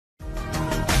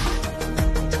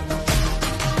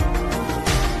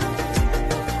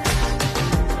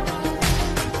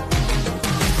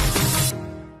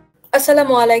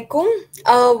Assalamu alaikum.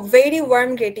 A very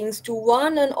warm greetings to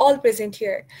one and all present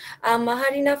here. I'm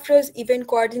Maharina Afroz, event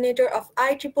coordinator of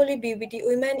IEEE BUBT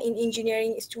Women in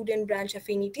Engineering Student Branch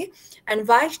Affinity and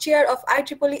vice chair of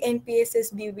IEEE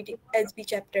NPSS BUBT SB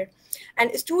chapter and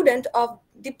student of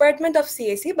Department of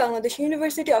CSE, Bangladesh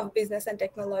University of Business and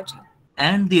Technology.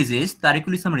 And this is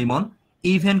Tariqul Islam Rimon,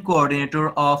 event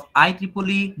coordinator of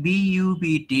IEEE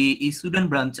BUBT Student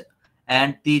Branch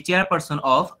and the chairperson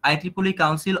of IEEE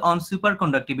Council on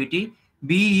Superconductivity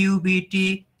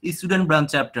BUBT Student Branch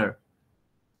chapter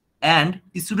and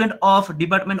student of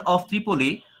Department of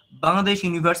Tripoli, Bangladesh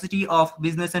University of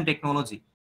Business and Technology.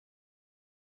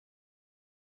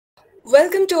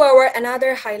 Welcome to our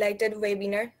another highlighted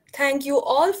webinar. Thank you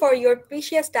all for your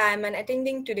precious time and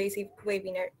attending today's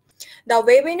webinar. The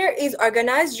webinar is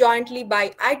organized jointly by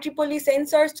IEEE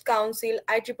Censors Council,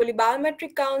 IEEE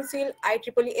Biometric Council,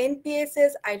 IEEE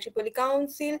NPSS, IEEE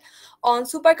Council on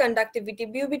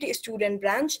Superconductivity BUBT Student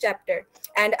Branch Chapter,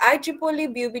 and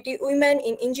IEEE BUBT Women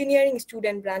in Engineering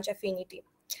Student Branch Affinity.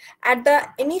 At the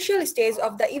initial stage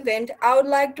of the event, I would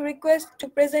like to request to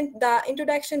present the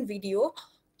introduction video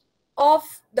of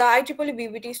the IEEE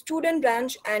BUBT Student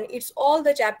Branch and its all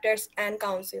the chapters and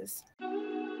councils.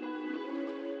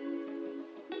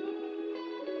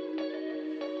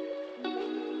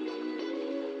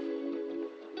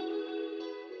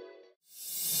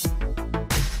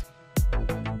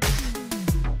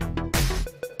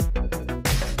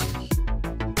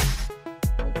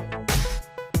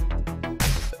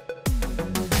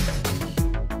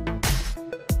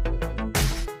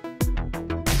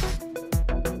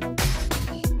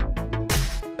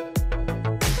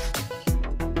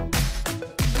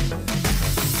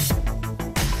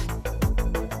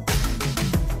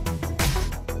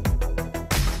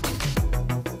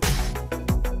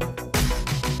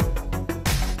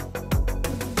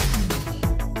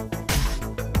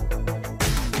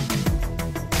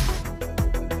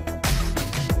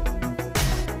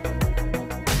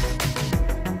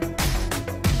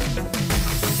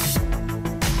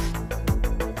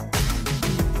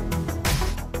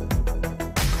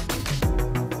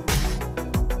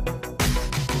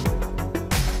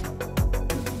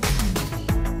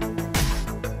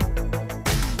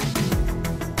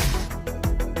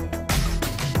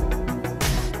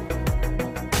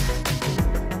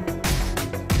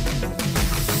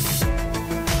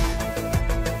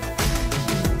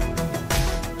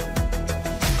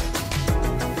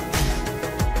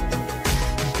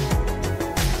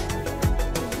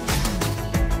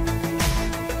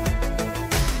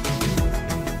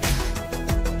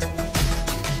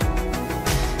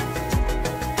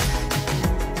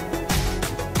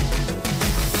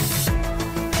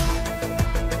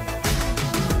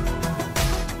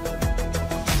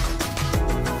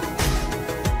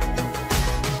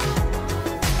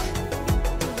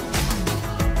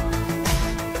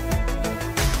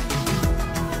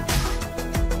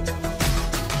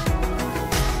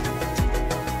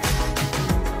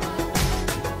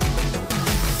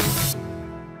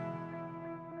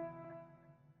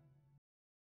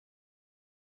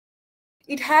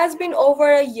 It has been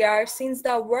over a year since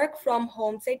the work from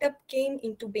home setup came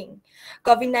into being.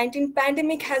 COVID-19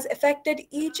 pandemic has affected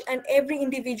each and every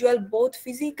individual both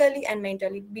physically and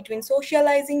mentally. Between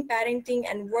socializing, parenting,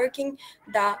 and working,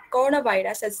 the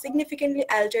coronavirus has significantly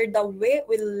altered the way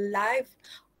we live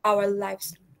our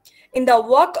lives. In the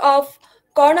wake of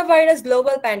coronavirus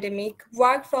global pandemic,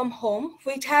 work from home,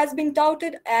 which has been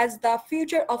touted as the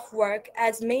future of work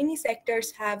as many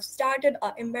sectors have started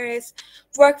to embrace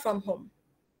work from home.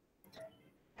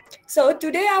 So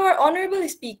today our honorable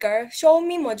speaker,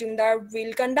 Soumi Majumder,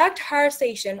 will conduct her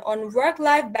session on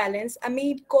work-life balance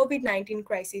amid COVID-19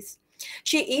 crisis.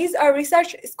 She is a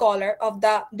research scholar of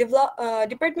the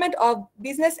Department of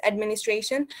Business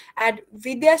Administration at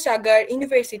Vidyasagar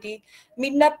University,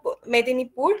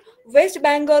 Medinipur, West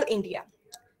Bengal, India.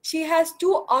 She has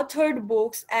 2 authored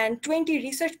books and 20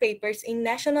 research papers in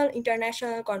national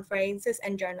international conferences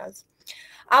and journals.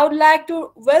 I would like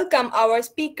to welcome our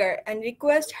speaker and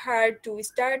request her to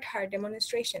start her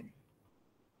demonstration.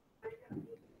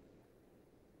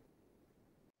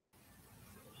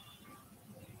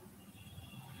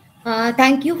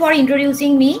 Thank you for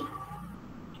introducing me.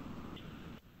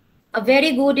 A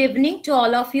very good evening to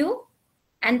all of you,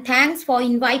 and thanks for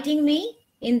inviting me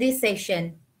in this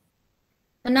session.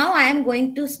 So now I am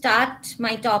going to start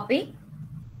my topic.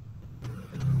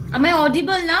 Am I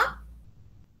audible now?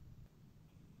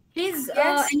 Please,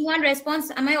 Yes. anyone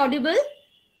response, am I audible?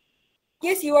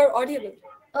 Yes, you are audible.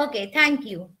 Okay, thank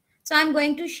you. So I'm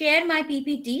going to share my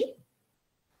PPT.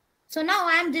 So now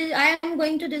I am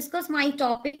going to discuss my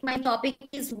topic. My topic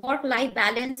is work-life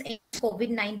balance in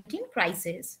COVID-19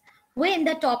 crisis. When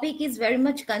the topic is very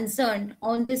much concerned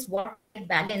on this work-life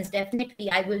balance, definitely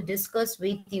I will discuss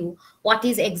with you what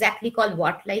is exactly called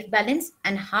work-life balance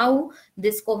and how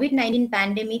this COVID-19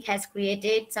 pandemic has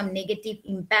created some negative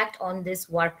impact on this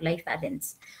work-life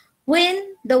balance.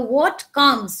 When the word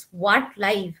comes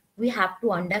work-life, we have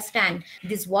to understand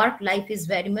this work-life is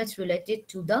very much related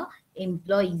to the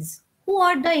employees. Who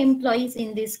are the employees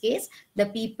in this case? The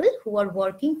people who are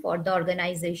working for the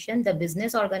organization, the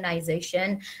business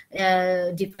organization,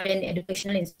 different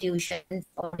educational institutions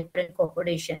or different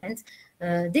corporations.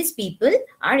 These people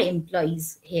are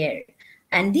employees here.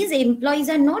 And these employees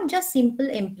are not just simple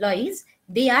employees,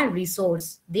 they are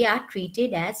resource. They are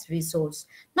treated as resource.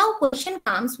 Now question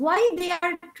comes, why they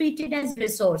are treated as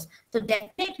resource? So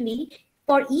definitely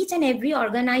for each and every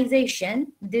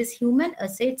organization, these human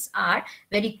assets are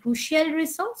very crucial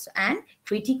resource and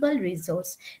critical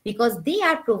resource because they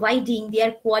are providing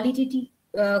their quality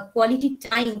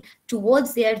time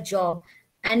towards their job,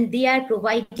 and they are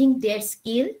providing their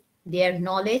skill, their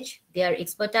knowledge, their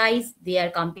expertise, their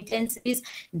competencies,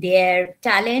 their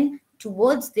talent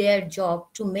towards their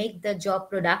job to make the job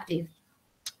productive.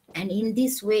 And in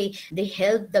this way they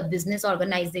help the business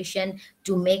organization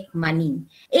to make money.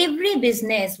 Every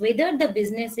business, whether the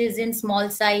business is in small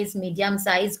size, medium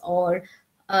size, or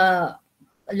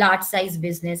large size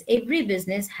business, every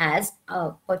business has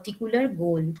a particular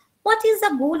goal. What is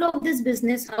the goal of this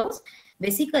business house?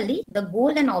 Basically the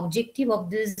goal and objective of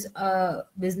this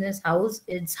business house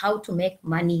is how to make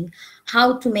money,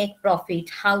 how to make profit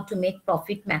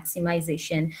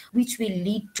maximization, which will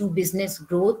lead to business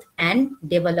growth and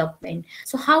development.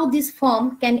 So how this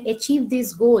firm can achieve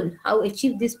this goal, how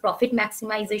achieve this profit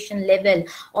maximization level,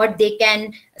 or they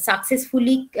can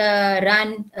successfully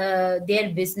run their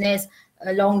business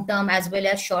long term as well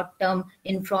as short term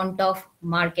in front of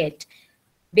market.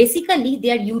 Basically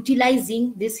they are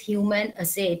utilizing these human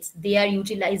assets, they are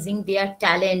utilizing their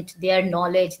talent, their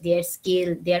knowledge, their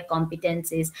skill, their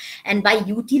competencies, and by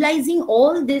utilizing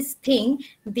all this thing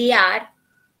they are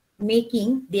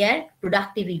making their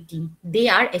productivity, they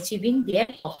are achieving their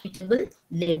profitable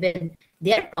level,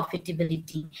 their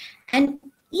profitability. And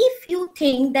if you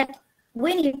think that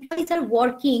when employees are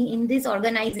working in this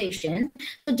organization,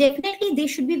 so definitely they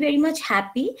should be very much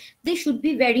happy, they should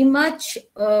be very much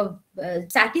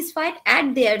satisfied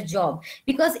at their job,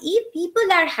 because if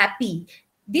people are happy,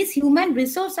 these human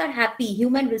resources are happy,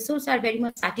 human resources are very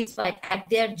much satisfied at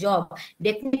their job,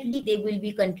 definitely they will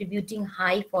be contributing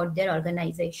high for their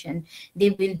organization, they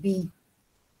will be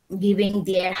giving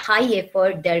their high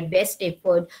effort, their best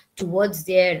effort towards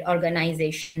their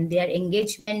organization, their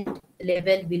engagement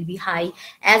level will be high,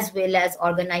 as well as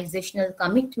organizational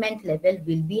commitment level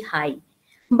will be high.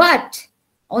 But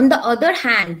on the other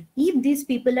hand, if these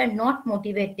people are not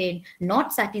motivated,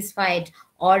 not satisfied,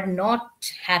 or not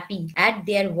happy at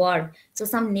their work, so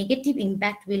some negative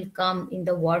impact will come in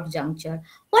the work juncture.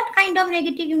 What kind of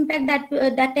negative impact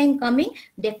that time coming?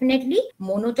 Definitely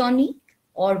monotony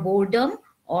or boredom,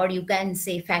 or you can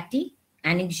say fatigue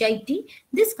and anxiety.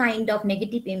 This kind of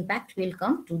negative impact will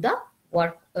come to the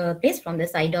workplace from the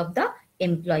side of the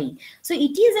employee. So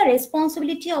it is a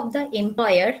responsibility of the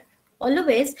employer.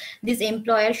 Always this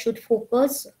employer should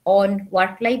focus on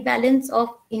work-life balance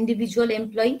of individual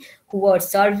employee who are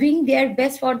serving their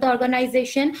best for the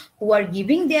organization, who are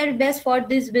giving their best for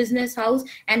this business house,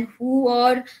 and who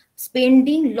are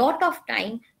spending lot of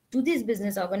time to this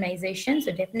business organization.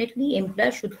 So definitely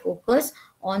employer should focus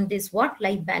on this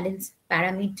work-life balance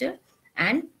parameter,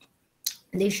 and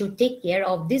they should take care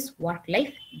of this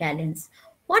work-life balance.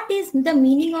 What is the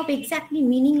meaning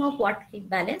of work-life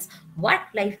balance?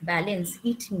 Work-life balance,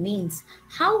 it means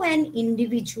how an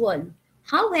individual,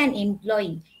 how an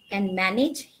employee can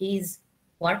manage his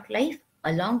work life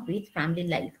along with family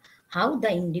life, how the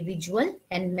individual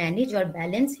can manage or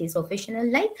balance his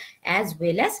professional life as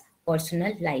well as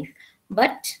personal life.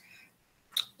 But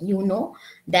you know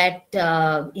that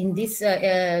in this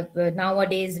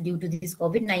nowadays, due to this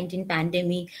COVID-19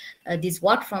 pandemic, this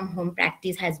work from home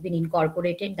practice has been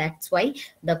incorporated. That's why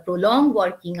the prolonged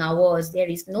working hours, there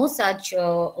is no such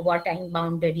work time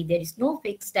boundary, there is no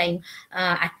fixed time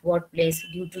at workplace.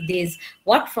 Due to this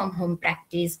work from home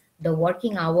practice, the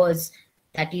working hours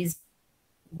that is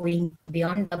going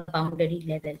beyond the boundary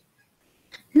level.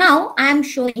 Now I am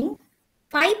showing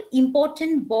 5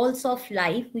 important balls of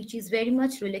life, which is very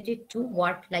much related to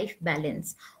work-life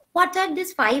balance. What are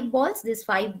these 5 balls? These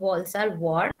 5 balls are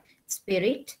work,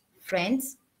 spirit,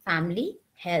 friends, family,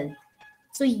 health.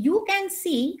 So you can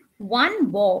see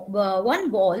one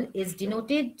ball is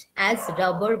denoted as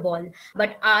rubber ball,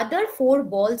 but other four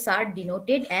balls are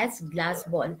denoted as glass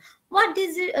ball. What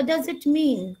does it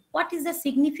mean? What is the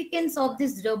significance of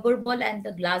this rubber ball and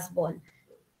the glass ball?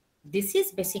 This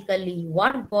is basically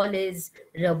what ball is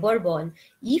rubber ball.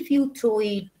 If you throw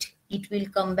it, it will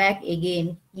come back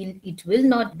again. It will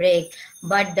not break.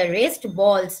 But the rest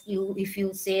balls, if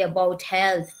you say about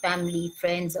health, family,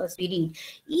 friends, or spirit,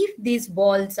 if these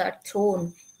balls are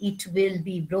thrown, it will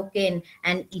be broken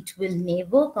and it will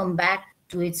never come back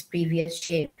to its previous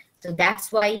shape. So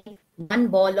that's why one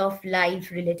ball of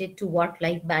life related to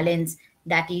work-life balance,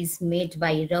 that is made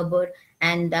by rubber,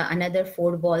 and another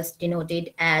four balls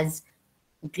denoted as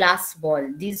glass ball.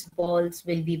 These balls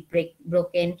will be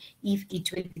broken if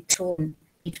it will be thrown.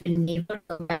 It will never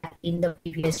come back in the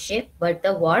previous shape. But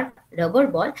the rubber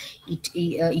ball,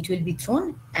 it will be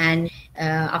thrown, and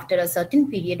after a certain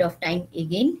period of time,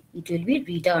 again it will be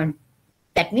returned.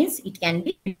 That means it can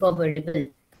be recoverable.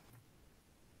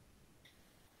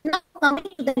 Now coming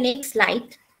to the next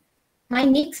slide. My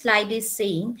next slide is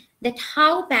saying that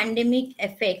how pandemic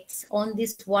affects on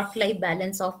this work-life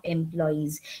balance of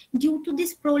employees. Due to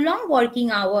this prolonged working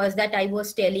hours that I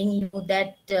was telling you,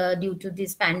 that due to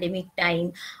this pandemic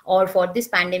time, or for this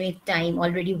pandemic time,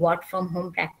 already work from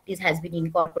home practice has been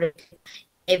incorporated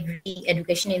every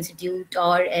education institute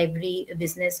or every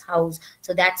business house.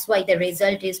 So that's why the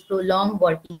result is prolonged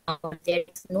working hours. There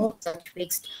is no such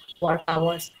fixed work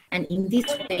hours, and in this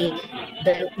way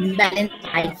the imbalanced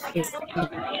life is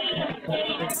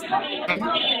and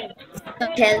physical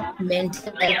health,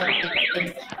 mental health of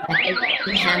employees that is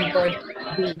being hampered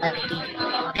day.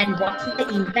 And what is the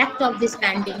impact of this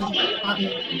pandemic on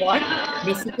work?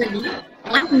 Basically,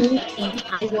 one new thing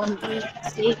I want to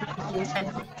say with you and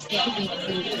share with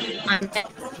you under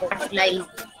work-life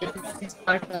balance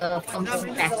work from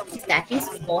home practice, that is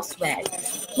bossware.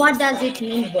 What does it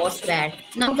mean, bossware?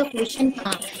 Now the question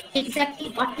comes, exactly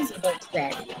what is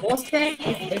bossware? Bossware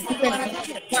is basically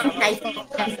one type of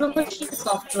controversial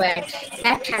software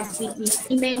that has been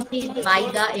implemented by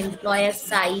the employer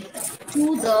side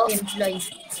to the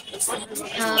employees.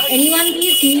 Anyone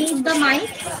please mute the mic?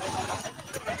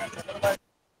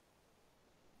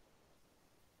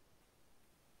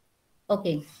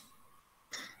 Okay.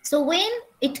 So when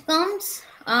it comes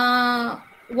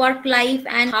work life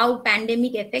and how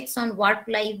pandemic affects on work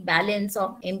life balance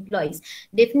of employees,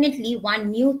 definitely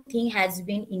one new thing has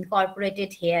been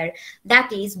incorporated here,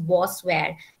 that is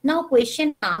bossware. Now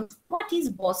question comes, what is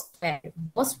bossware?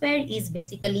 Bossware is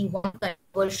basically one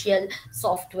controversial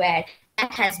software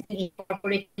that has been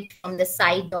incorporated from the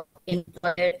side of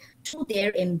employer to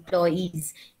their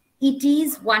employees. It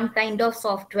is one kind of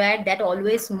software that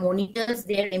always monitors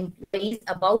their employees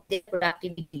about their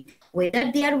productivity,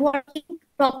 whether they are working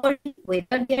properly,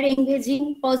 whether they are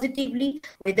engaging positively,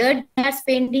 whether they are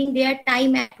spending their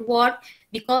time at work,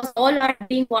 because all are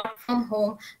doing work from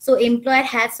home. So employer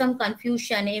has some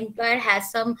confusion, employer has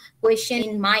some question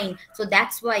in mind. So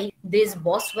that's why this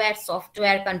bossware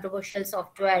software, controversial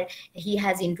software, he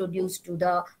has introduced to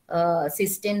the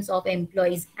systems of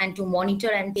employees, and to monitor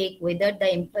and take whether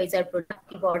the employees are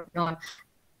productive or not.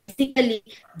 Basically,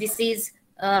 this is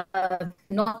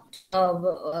not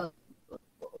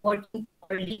working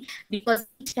properly because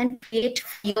it can create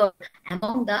fear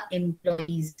among the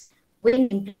employees. When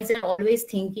employees are always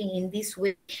thinking in this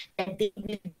way that they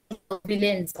will be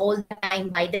surveillance all the time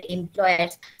by the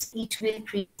employers, it will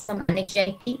create some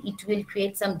anxiety, it will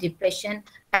create some depression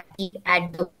at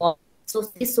the work. So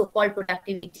this so-called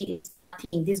productivity is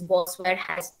nothing. This bossware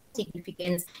has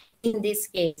significance in this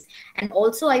case. And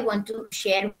also I want to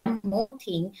share one more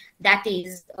thing, that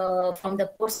is from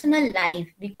the personal life,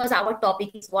 because our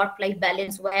topic is work-life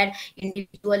balance, where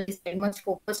individual is very much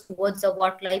focused towards the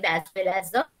work life as well as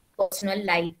the personal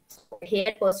life. So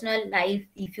here personal life,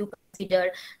 if you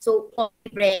consider, so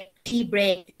coffee break, tea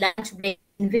break, lunch break,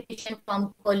 invitation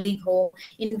from colleague home,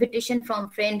 invitation from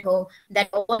friend home, that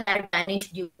all are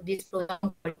vanished due to this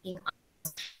prolonged working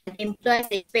hours. And employees'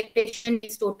 expectation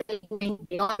is totally going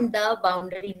beyond the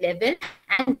boundary level,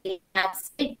 and they have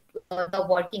set the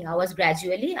working hours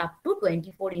gradually up to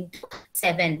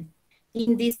 24/7.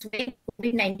 In this way,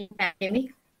 COVID-19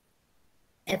 pandemic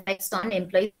effects on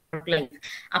employee work life.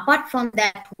 Apart from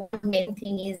that, one main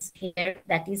thing is here,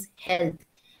 that is health.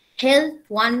 Health,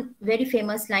 one very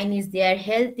famous line is there,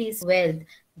 health is wealth.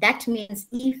 That means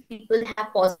if people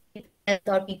have positive health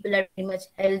or people are very much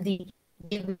healthy,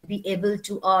 they will be able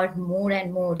to earn more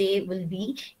and more. They will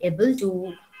be able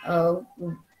to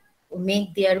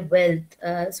make their wealth.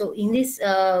 So in this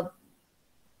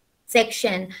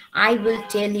section, I will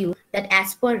tell you that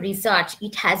as per research,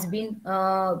 it has been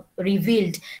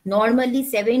revealed normally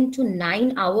 7 to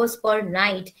 9 hours per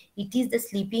night. It is the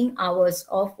sleeping hours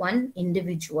of one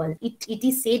individual. It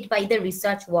is said by the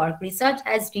research work. Research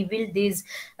has revealed this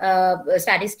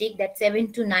statistic that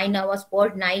 7 to 9 hours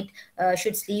per night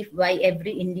should sleep by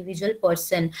every individual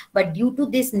person. But due to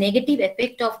this negative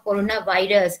effect of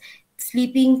coronavirus,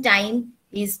 sleeping time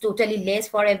is totally less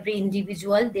for every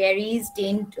individual. There is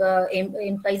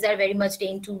employees are very much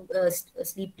tend to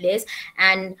sleep less,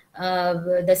 and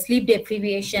the sleep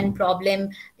deprivation problem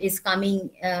is coming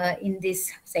in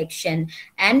this section.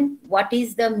 And what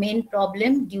is the main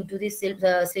problem due to this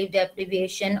sleep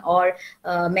deprivation or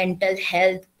mental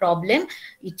health problem?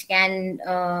 It can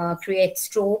create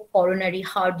stroke, coronary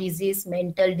heart disease,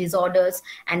 mental disorders,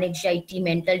 anxiety,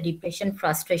 mental depression,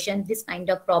 frustration. This kind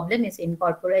of problem is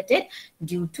incorporated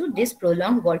due to this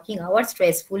prolonged working hours,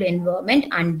 stressful environment,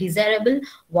 undesirable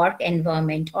work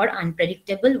environment, or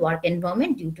unpredictable work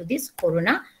environment due to this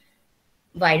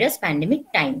coronavirus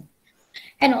pandemic time.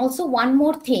 And also one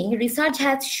more thing, research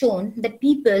has shown that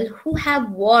people who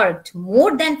have worked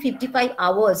more than 55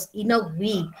 hours in a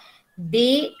week,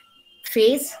 they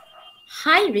face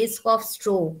high risk of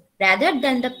stroke rather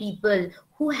than the people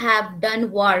who have done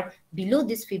work below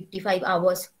this 55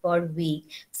 hours per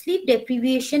week. Sleep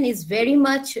deprivation is very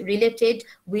much related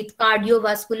with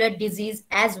cardiovascular disease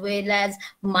as well as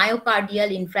myocardial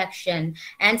infarction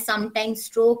and sometimes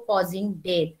stroke causing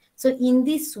death. So in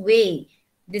this way,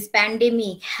 this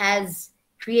pandemic has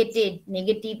created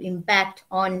negative impact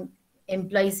on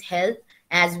employees' health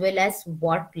as well as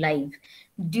work life.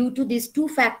 Due to these two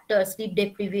factors, sleep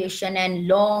deprivation and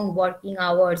long working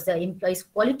hours, the employees'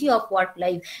 quality of work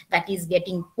life that is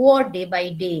getting poor day by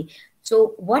day.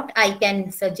 So what I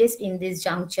can suggest in this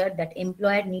juncture, that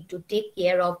employer need to take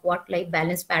care of work-life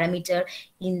balance parameter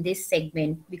in this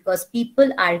segment, because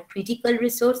people are critical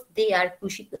resource, they are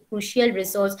crucial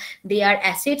resource, they are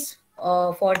assets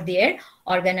for their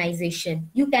organization.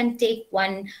 You can take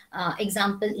one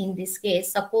example in this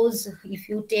case. Suppose if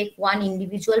you take one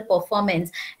individual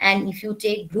performance and if you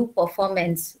take group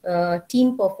performance,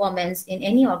 team performance in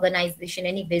any organization,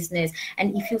 any business,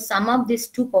 and if you sum up these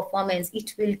two performance,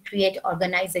 it will create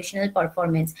organizational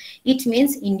performance. It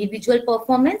means individual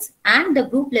performance and the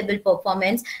group level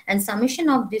performance, and summation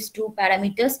of these two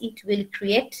parameters, it will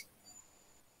create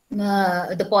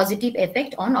the positive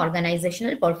effect on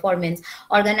organizational performance.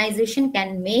 Organization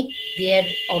can make their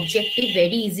objective very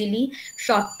easily.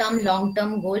 Short-term,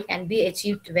 long-term goal can be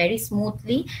achieved very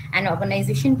smoothly, and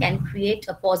organization can create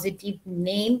a positive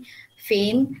name,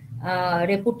 fame,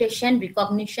 reputation,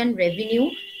 recognition,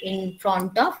 revenue in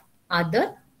front of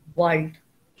other world.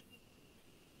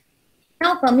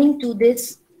 Now coming to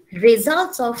this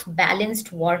results of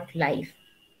balanced work life.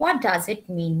 What does it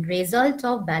mean? Result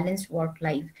of balanced work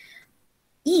life.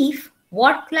 If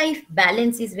work-life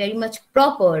balance is very much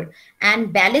proper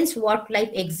and balanced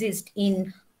work-life exists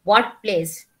in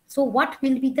workplace, so what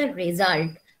will be the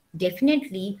result?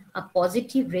 Definitely a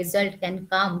positive result can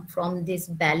come from this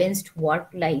balanced work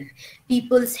life.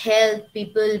 People's health,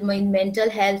 mental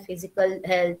health, physical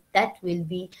health, that will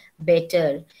be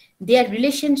better. Their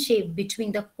relationship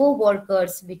between the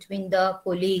co-workers, between the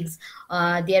colleagues,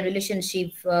 their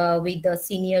relationship with the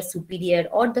senior superior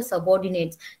or the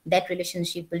subordinates, that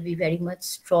relationship will be very much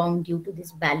strong due to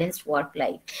this balanced work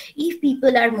life. If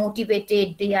people are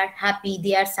motivated, they are happy,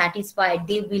 they are satisfied,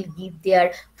 they will give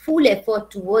their full effort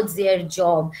towards their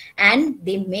job, and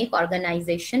they make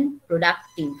organization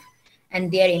productive,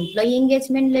 and their employee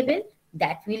engagement level,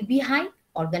 that will be high.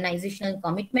 Organizational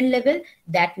commitment level,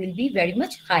 that will be very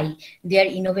much high. Their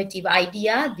innovative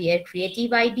idea, their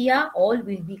creative idea, all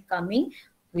will be coming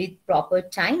with proper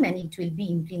time, and it will be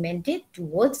implemented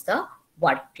towards the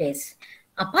workplace.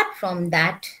 Apart from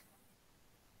that,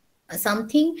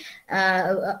 something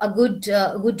a good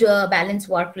balanced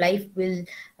work life will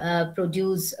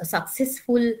produce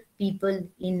successful people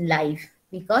in life,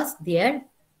 because their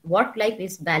work life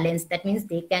is balanced. That means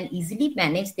they can easily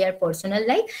manage their personal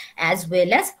life as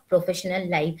well as professional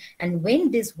life. And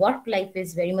when this work life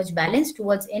is very much balanced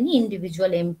towards any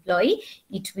individual employee,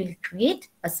 it will create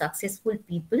a successful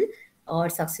people or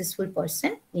successful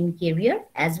person in career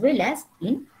as well as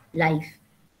in life.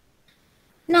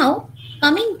 Now,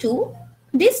 coming to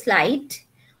this slide,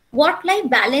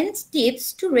 work-life balance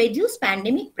tips to reduce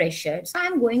pandemic pressure. So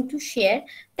I'm going to share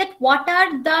that what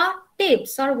are the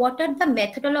tips or what are the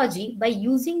methodology. By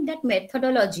using that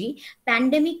methodology,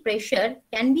 pandemic pressure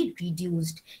can be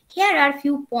reduced. Here are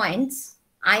few points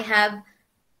I have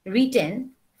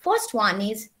written. First one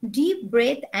is deep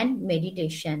breath and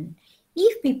meditation.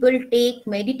 If people take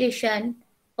meditation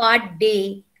per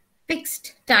day,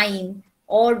 fixed time,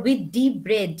 or with deep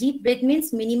breath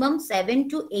means minimum 7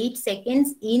 to 8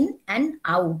 seconds in and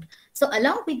out. So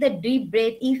along with the deep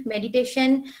breath, if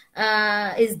meditation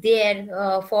is there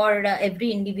for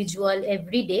every individual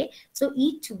every day, so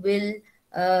it will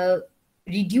uh,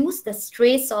 reduce the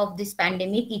stress of this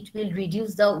pandemic. It will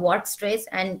reduce the work stress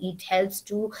and it helps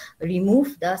to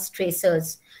remove the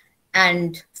stressors.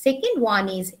 And second one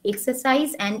is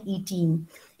exercise and eating.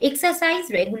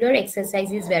 Regular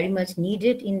exercise is very much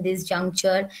needed in this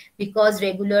juncture, because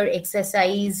regular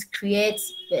exercise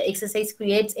creates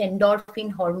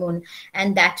endorphin hormone,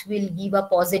 and that will give a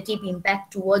positive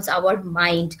impact towards our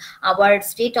mind, our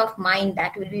state of mind,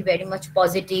 that will be very much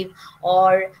positive,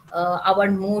 or our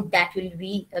mood, that will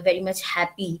be very much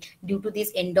happy due to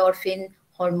this endorphin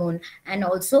hormone. And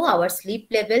also our sleep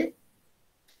level,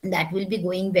 that will be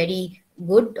going very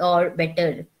good or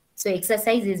better. So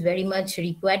exercise is very much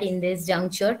required in this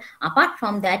juncture. Apart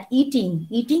from that, eating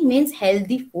means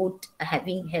healthy food,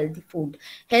 having healthy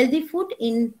food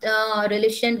in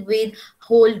relation with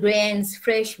whole grains,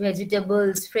 fresh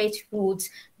vegetables, fresh foods,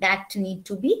 that need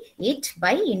to be eat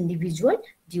by individual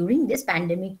during this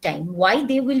pandemic time. Why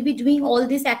they will be doing all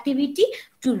this activity?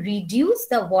 To reduce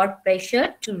the work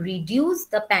pressure, to reduce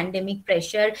the pandemic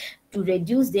pressure, to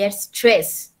reduce their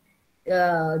stress.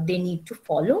 They need to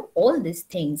follow all these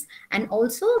things. And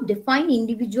also define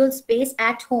individual space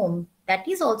at home. That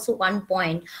is also one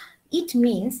point. It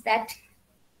means that,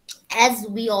 as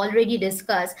we already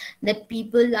discussed, that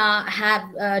people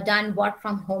have done work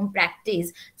from home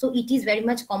practice. So it is very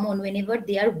much common, whenever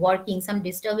they are working, some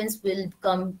disturbance will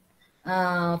come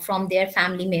from their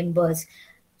family members.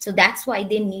 So that's why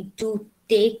they need to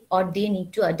take, or they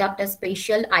need to adopt a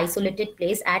special isolated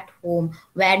place at home,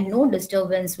 where no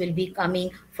disturbance will be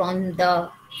coming from the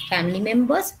family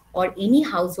members, or any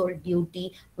household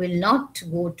duty will not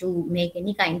go to make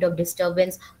any kind of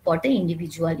disturbance for the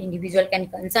individual can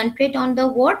concentrate on the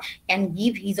work, can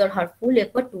give his or her full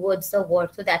effort towards the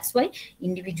work. So that's why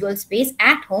individual space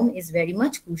at home is very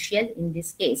much crucial in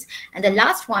this case. And the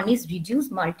last one is reduce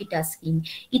multitasking.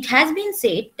 It has been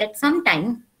said that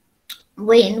sometime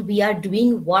when we are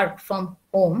doing work from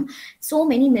home, so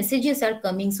many messages are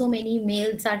coming, so many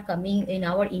mails are coming in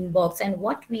our inbox, and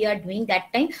what we are doing that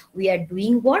time, we are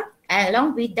doing work, and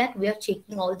along with that we are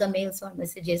checking all the mails or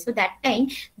messages. So that time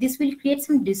this will create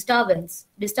some disturbance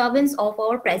of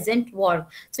our present work.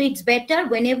 So it's better,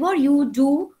 whenever you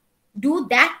do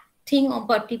that thing on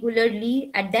particularly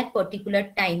at that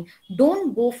particular time,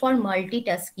 don't go for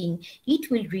multitasking. It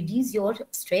will reduce your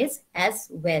stress as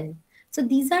well. So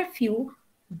these are few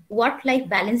work-life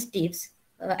balance tips,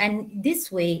 and this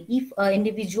way, if an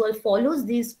individual follows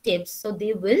these tips, so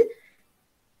they will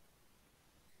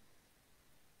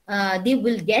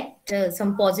get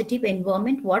some positive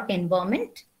work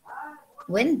environment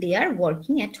when they are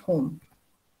working at home.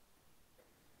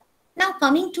 Now,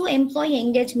 coming to employee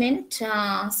engagement,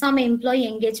 some employee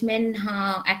engagement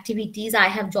activities I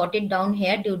have jotted down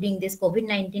here during this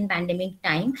COVID-19 pandemic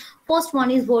time. First one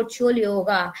is virtual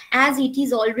yoga. As it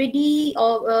is already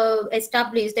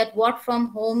established that work from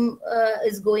home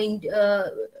is going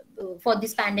for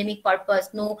this pandemic purpose,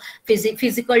 no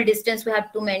physical distance we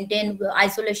have to maintain,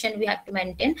 isolation we have to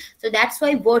maintain. So that's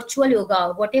why virtual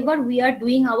yoga, whatever we are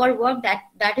doing our work,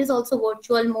 that is also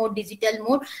virtual mode, digital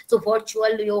mode. So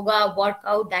virtual yoga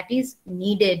workout, that is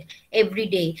needed every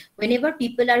day whenever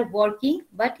people are working.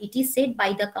 But it is said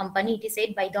by the company, it is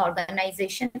said by the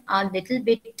organization, a little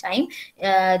bit time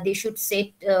they should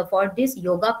set for this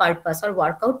yoga purpose or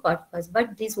workout purpose.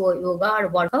 But this yoga or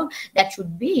workout, that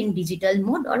should be in digital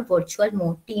mode or virtual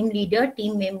mode. Team leader,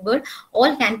 team member,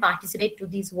 all can participate to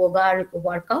this yoga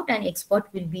workout, and expert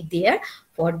will be there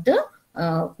for the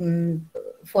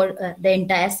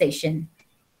entire session.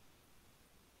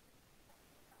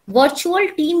 Virtual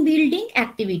team building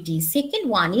activities. Second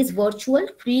one is virtual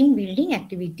team building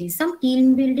activities. Some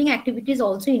team building activities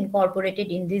also incorporated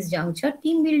in this juncture.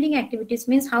 Team building activities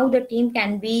means how the team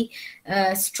can be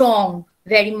strong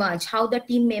very much, how the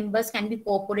team members can be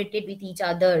cooperated with each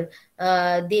other,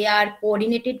 they are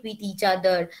coordinated with each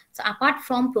other. So apart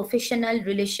from professional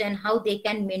relation, how they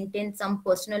can maintain some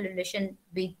personal relation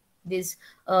with these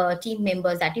team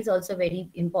members, that is also very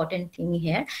important thing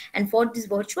here. And for this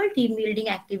virtual team building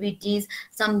activities,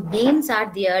 some games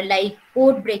are there, like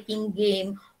code breaking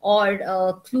game,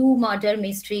 or clue murder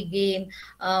mystery game,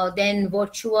 then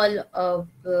virtual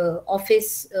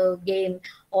office game,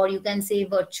 or you can say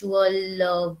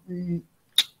virtual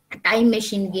time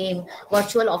machine game,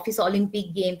 virtual office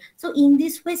Olympic game. So in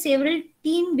this way, several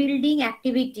team building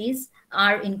activities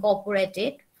are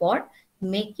incorporated for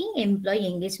making employee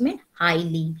engagement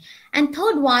highly. And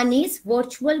third one is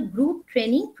virtual group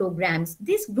training programs.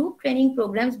 These group training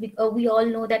programs, we all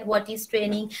know that what is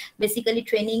training. Basically,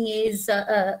 training is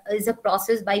a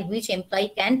process by which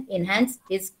employee can enhance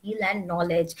his skill and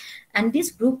knowledge. And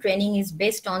this group training is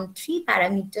based on 3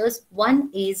 parameters. One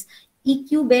is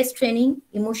EQ based training,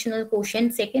 emotional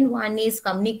quotient. Second one is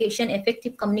communication,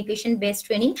 effective communication based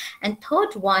training. And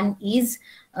third one is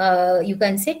you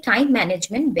can say time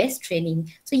management based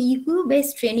training. So EQ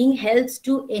based training helps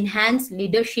to enhance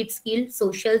leadership skill,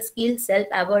 social skill,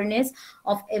 self-awareness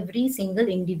of every single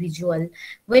individual.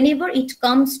 Whenever it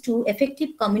comes to effective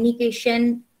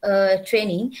communication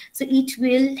training, so it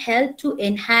will help to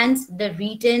enhance the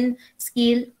written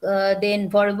skill, then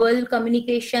verbal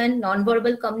communication,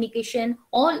 non-verbal communication,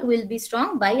 all will be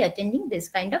strong by attending this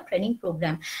kind of training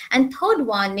program. And third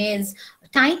one is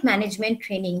time management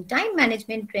training. Time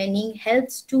management training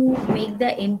helps to make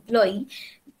the employee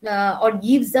or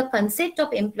gives the concept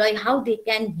of employee how they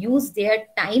can use their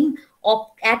time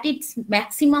at its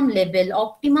maximum level,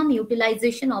 optimum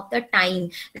utilization of the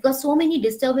time, because so many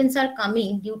disturbances are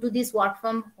coming due to this work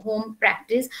from home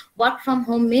practice. Work from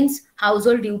home means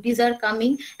household duties are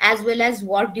coming as well as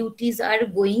work duties are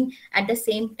going at the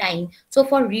same time. So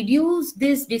for reduce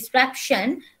this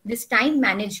distraction, this time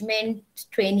management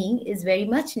training is very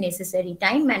much necessary.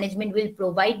 Time management will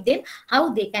provide them how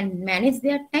they can manage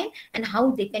their time and how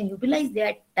they can utilize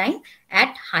their time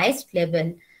at highest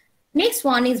level. Next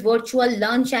one is virtual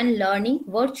lunch and learning.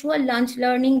 Virtual lunch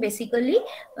learning, basically,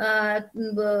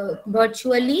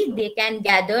 virtually they can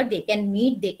gather, they can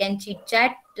meet, they can chit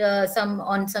chat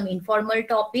on some informal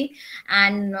topic,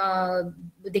 and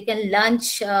they can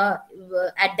lunch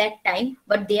at that time,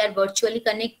 but they are virtually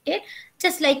connected,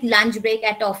 just like lunch break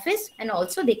at office, and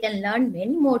also they can learn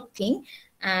many more things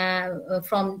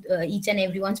from each and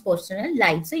everyone's personal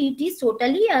life. So it is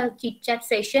totally a chit chat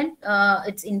session.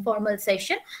 It's informal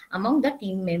session among the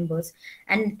team members.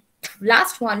 And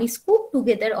last one is cook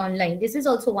together online. This is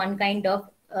also one kind of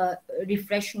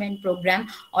refreshment program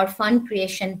or fun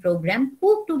creation program.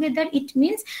 Cook together, it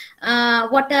means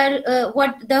what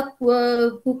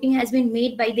the cooking has been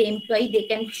made by the employee, they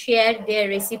can share their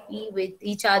recipe with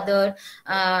each other.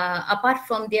 Apart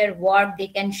from their work, they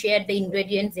can share the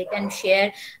ingredients, they can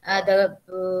share the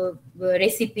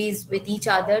recipes with each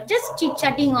other, just chit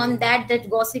chatting on that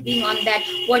gossiping on that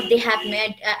what they have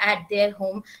made at their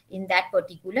home in that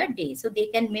particular day. So they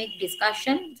can make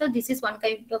discussion. So this is one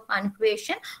kind of fun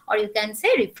creation, or you can say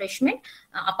refreshment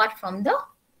apart from the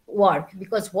work,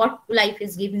 because work life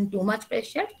is giving too much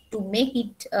pressure. To make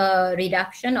it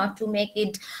reduction, or to make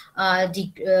it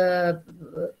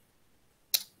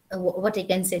what I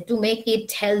can say, to make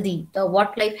it healthy, the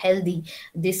work life healthy,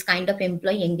 this kind of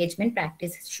employee engagement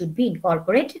practice should be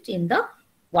incorporated in the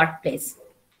workplace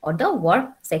or the work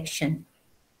section.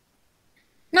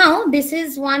 Now this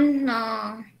is one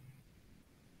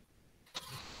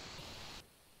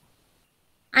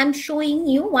I'm showing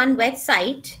you one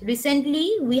website.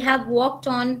 Recently, we have worked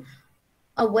on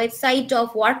a website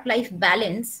of work-life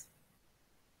balance,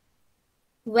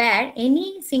 where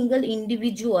any single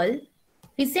individual,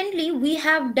 recently we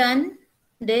have done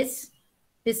this.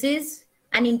 This is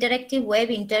an interactive web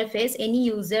interface. Any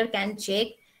user can check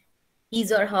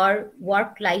his or her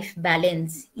work-life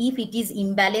balance. If it is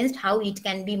imbalanced, how it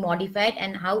can be modified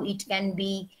and how it can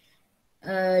be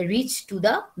reached to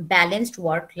the balanced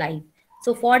work life.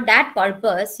 So for that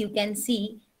purpose, you can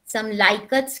see some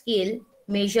Likert scale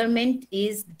measurement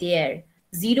is there.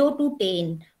 0 to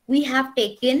 10. We have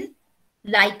taken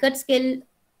Likert scale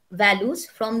values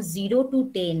from 0 to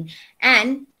 10.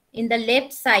 And in the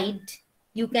left side,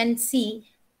 you can see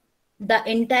the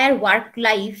entire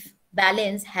work-life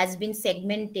balance has been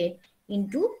segmented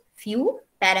into few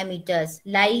parameters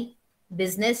like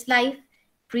business life,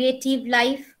 creative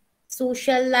life,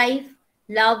 social life,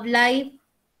 love life,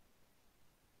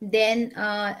 then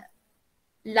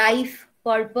life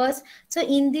purpose. So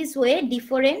in this way,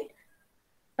 different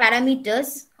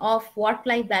parameters of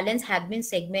work-life balance have been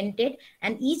segmented,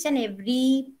 and each and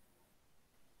every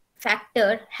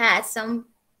factor has some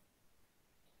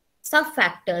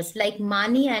sub-factors like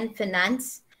money and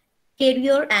finance,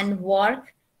 career and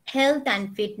work, health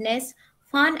and fitness,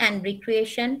 fun and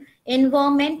recreation,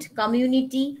 environment,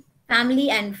 community, family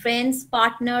and friends,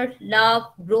 partner,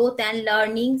 love, growth and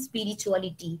learning,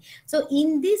 spirituality. So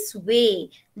in this way,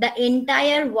 the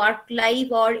entire work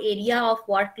life or area of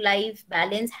work life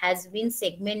balance has been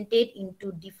segmented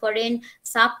into different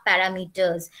sub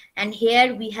parameters. And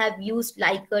here we have used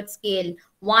Likert scale,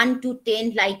 1 to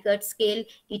 10 Likert scale.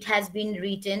 It has been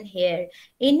written here.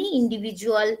 Any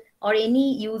individual or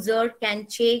any user can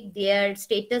check their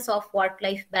status of work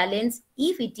life balance.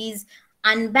 If it is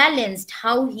unbalanced,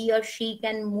 how he or she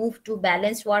can move to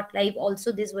balanced work life,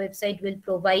 also this website will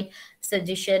provide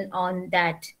suggestion on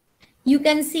that. You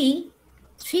can see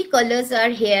 3 colors are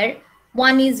here.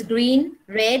 One is green,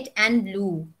 red and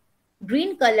blue.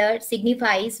 Green color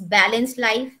signifies balanced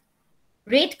life,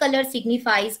 red color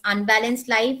signifies unbalanced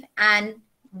life, and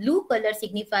blue color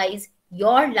signifies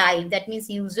your life. That means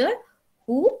user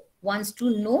who wants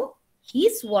to know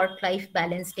his work life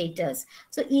balance status.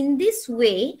 So in this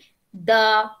way,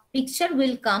 the picture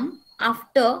will come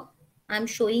after I'm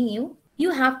showing you.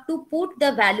 You have to put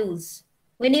the values.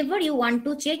 Whenever you want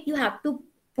to check, you have to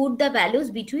put the values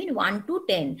between 1 to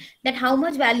 10, that how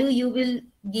much value you will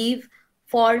give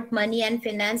for money and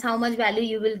finance, how much value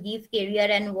you will give career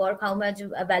and work, how much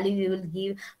value you will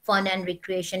give fun and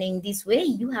recreation. In this way,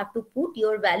 you have to put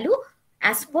your value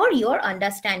as per your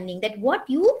understanding, that what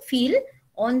you feel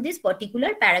on this particular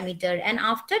parameter. And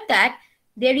after that,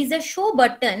 there is a show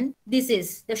button. This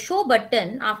is the show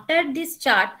button. After this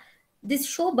chart, this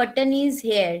show button is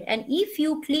here, and if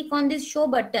you click on this show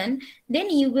button,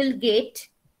 then you will get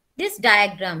this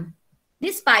diagram,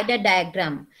 this spider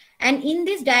diagram. And in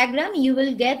this diagram, you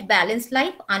will get balanced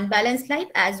life, unbalanced life,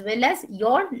 as well as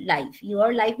your life.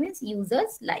 Your life means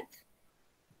user's life.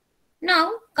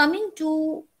 Now, coming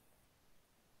to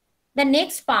the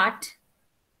next part,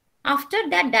 after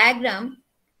that diagram,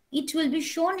 it will be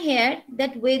shown here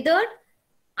that whether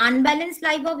unbalanced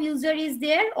life of user is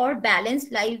there or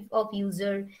balanced life of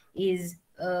user is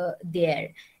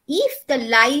there. If the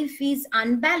life is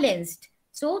unbalanced,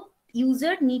 so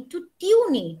user need to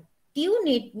tune it. Tune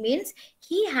it means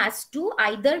he has to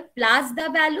either plus the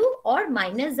value or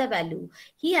minus the value.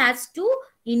 He has to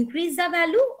increase the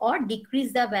value or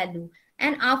decrease the value.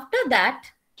 And after that,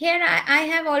 here I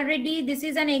have already, this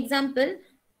is an example.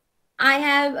 I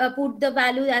have put the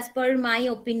value as per my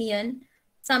opinion.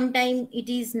 Sometime it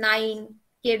is 9.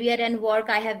 Career and work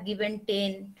I have given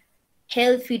 10.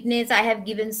 Health, fitness, I have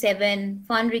given 7.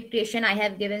 Fun, recreation, I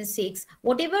have given 6.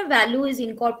 Whatever value is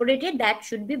incorporated, that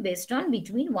should be based on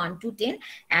between 1 to 10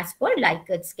 as per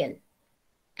Likert scale.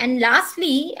 And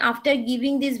lastly, after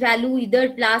giving this value either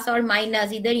plus or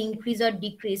minus, either increase or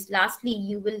decrease, lastly,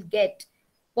 you will get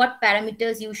what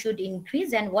parameters you should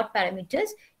increase and what parameters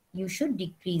you should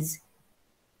decrease.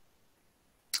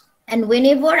 And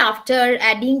whenever after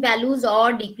adding values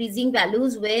or decreasing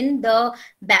values, when the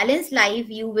balanced life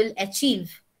you will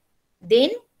achieve,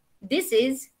 then this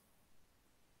is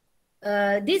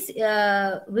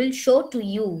will show to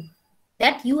you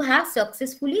that you have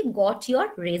successfully got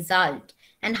your result.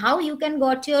 And how you can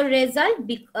got your result?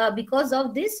 Because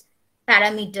of this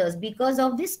parameters, because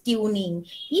of this tuning.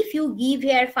 If you give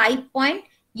here 5 point,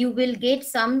 you will get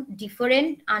some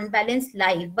different unbalanced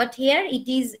life, but here it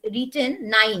is written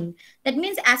 9. That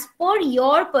means as per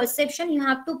your perception, you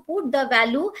have to put the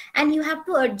value and you have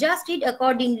to adjust it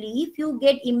accordingly. If you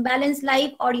get imbalanced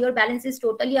life or your balance is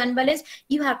totally unbalanced,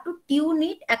 you have to tune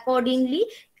it accordingly.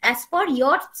 As per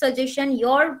your suggestion,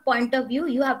 your point of view,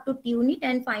 you have to tune it,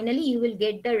 and finally you will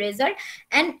get the result.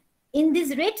 And in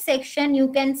this red section,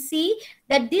 you can see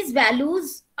that these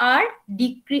values are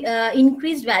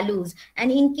increased values.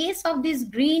 And in case of this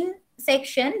green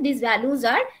section, these values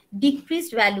are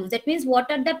decreased values. That means what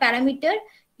are the parameter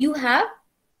you have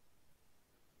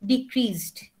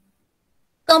decreased?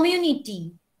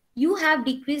 Community, you have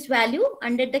decreased value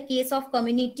under the case of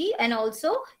community, and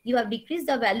also you have decreased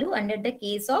the value under the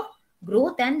case of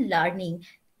growth and learning.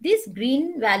 These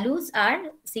green values are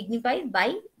signified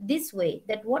by this way,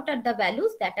 that what are the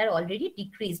values that are already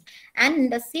decreased. And in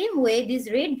the same way, these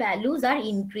red values are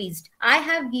increased. I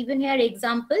have given here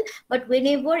example, but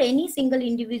whenever any single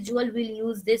individual will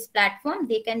use this platform,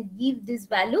 they can give this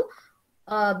value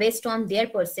based on their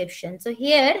perception. So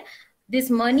here, this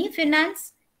money,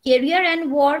 finance, career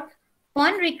and work,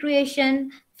 fun,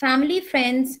 recreation, family,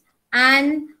 friends,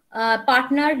 and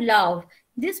partner, love,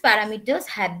 these parameters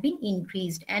have been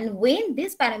increased. And when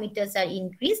these parameters are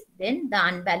increased, then the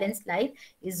unbalanced life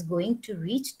is going to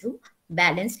reach to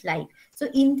balanced life. So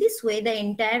in this way, the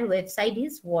entire website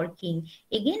is working.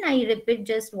 Again, I repeat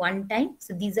just one time.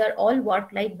 So these are all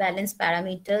work-life balance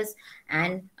parameters,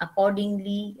 and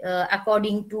accordingly,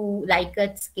 according to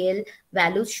Likert scale,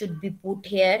 values should be put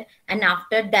here. And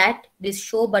after that, this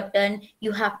show button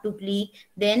you have to click.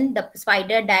 Then the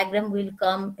spider diagram will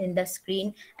come in the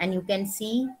screen, and you can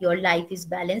see your life is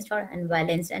balanced or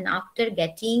unbalanced. And after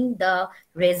getting the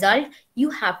result, you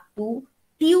have to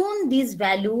tune this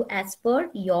value as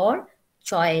per your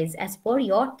choice, as per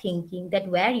your thinking, that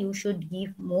where you should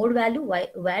give more value,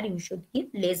 where you should give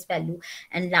less value.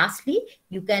 And lastly,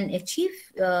 you can achieve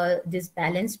this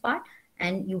balance part,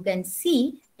 and you can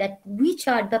see that which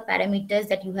are the parameters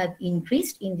that you have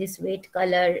increased in this weight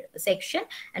color section,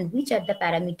 and which are the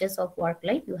parameters of work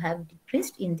life you have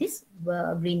decreased in this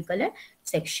green color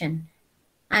section.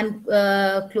 I'm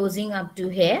closing up to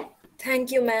here.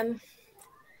 Thank you, ma'am.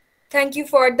 Thank you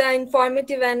for the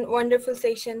informative and wonderful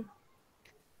session.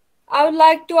 I would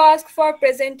like to ask for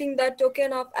presenting the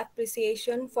token of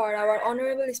appreciation for our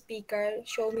honorable speaker,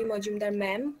 Soumi Majumder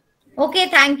ma'am. Okay,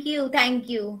 thank you, thank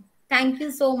you. Thank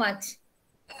you so much.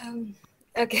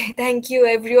 Okay, thank you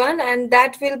everyone, and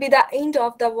that will be the end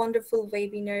of the wonderful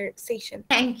webinar session.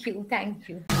 Thank you, thank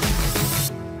you.